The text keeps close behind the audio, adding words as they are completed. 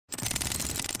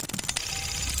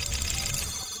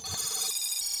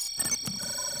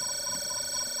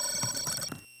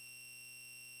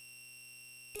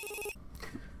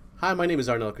Hi, my name is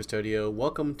Arnel Custodio.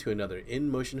 Welcome to another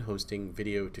InMotion Hosting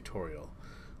video tutorial.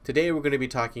 Today we're going to be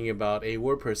talking about a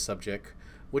WordPress subject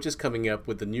which is coming up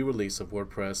with the new release of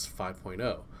WordPress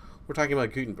 5.0. We're talking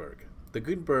about Gutenberg. The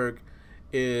Gutenberg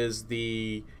is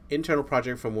the internal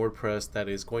project from WordPress that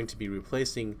is going to be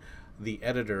replacing the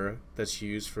editor that's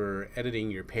used for editing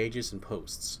your pages and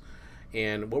posts.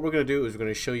 And what we're going to do is we're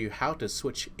going to show you how to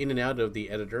switch in and out of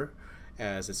the editor,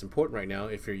 as it's important right now.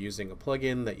 If you're using a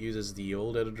plugin that uses the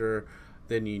old editor,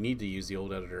 then you need to use the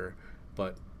old editor,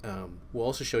 but we'll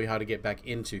also show you how to get back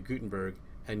into Gutenberg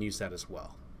and use that as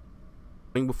well.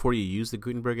 Before you use the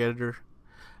Gutenberg editor,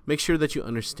 make sure that you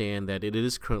understand that it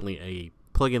is currently a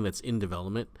plugin that's in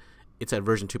development. It's at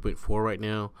version 2.4 right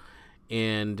now,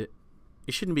 and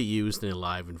it shouldn't be used in a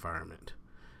live environment.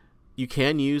 You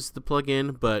can use the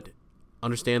plugin, but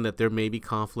understand that there may be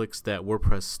conflicts that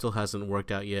WordPress still hasn't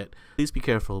worked out yet. Please be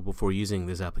careful before using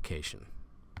this application.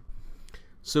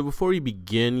 So before you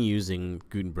begin using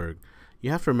Gutenberg, you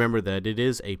have to remember that it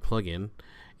is a plugin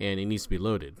and it needs to be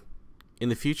loaded. In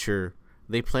the future,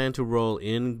 they plan to roll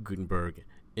in Gutenberg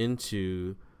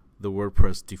into the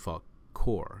WordPress default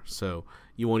core, so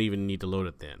you won't even need to load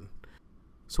it then.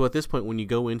 So at this point, when you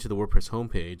go into the WordPress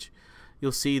homepage,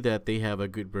 you'll see that they have a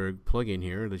Gutenberg plugin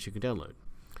here that you can download.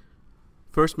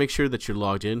 First, make sure that you're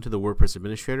logged into the WordPress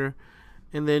administrator,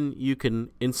 and then you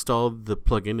can install the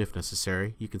plugin if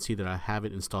necessary. You can see that I have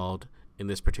it installed in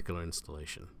this particular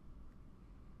installation.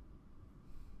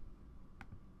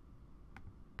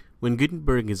 When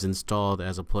Gutenberg is installed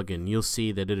as a plugin, you'll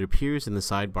see that it appears in the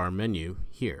sidebar menu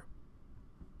here.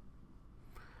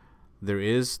 There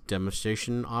is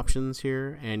demonstration options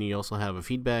here, and you also have a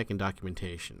feedback and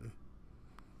documentation.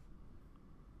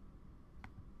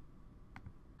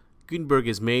 Gutenberg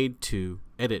is made to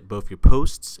edit both your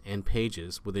posts and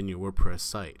pages within your WordPress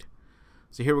site.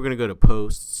 So here we're going to go to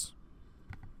Posts,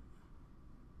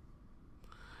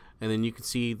 and then you can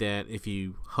see that if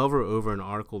you hover over an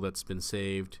article that's been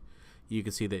saved, you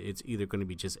can see that it's either going to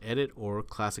be just Edit or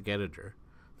Classic Editor.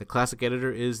 The Classic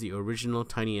Editor is the original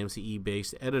TinyMCE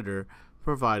based editor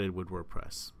provided with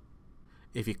WordPress.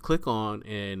 If you click on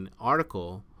an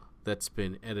article that's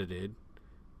been edited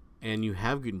and you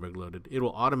have Gutenberg loaded, it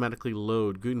will automatically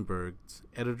load Gutenberg's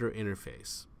editor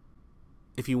interface.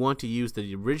 If you want to use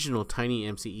the original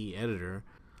TinyMCE editor,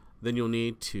 then you'll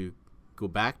need to go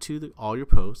back to all your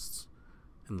posts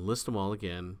and list them all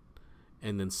again,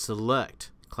 and then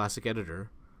select Classic Editor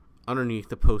underneath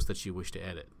the post that you wish to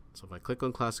edit. So if I click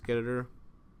on Classic Editor,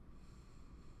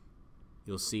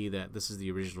 you'll see that this is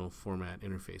the original format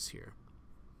interface here.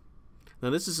 Now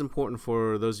this is important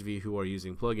for those of you who are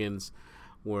using plugins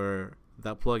where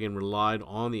that plugin relied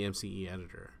on the MCE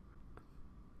editor.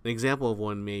 An example of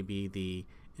one may be the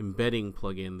embedding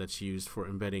plugin that's used for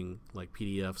embedding like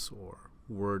PDFs or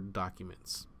Word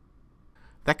documents.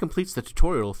 That completes the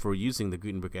tutorial for using the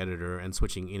Gutenberg editor and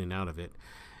switching in and out of it.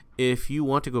 If you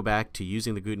want to go back to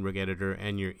using the Gutenberg editor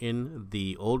and you're in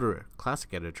the older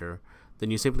Classic editor,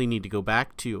 then you simply need to go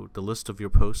back to the list of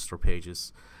your posts or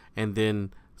pages and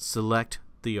then select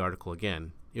the article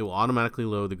again. It will automatically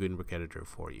load the Gutenberg editor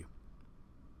for you.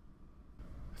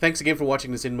 Thanks again for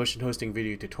watching this InMotion Hosting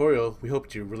video tutorial. We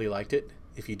hope you really liked it.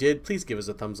 If you did, please give us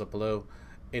a thumbs up below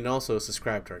and also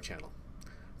subscribe to our channel.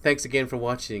 Thanks again for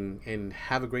watching and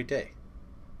have a great day.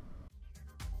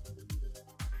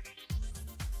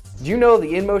 Do you know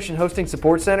the InMotion Hosting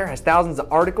Support Center has thousands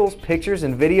of articles, pictures,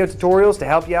 and video tutorials to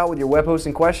help you out with your web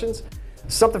hosting questions?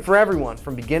 Something for everyone,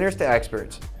 from beginners to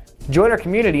experts. Join our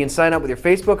community and sign up with your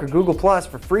Facebook or Google Plus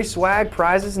for free swag,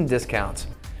 prizes, and discounts.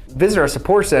 Visit our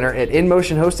support center at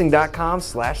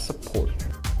inmotionhosting.com/support.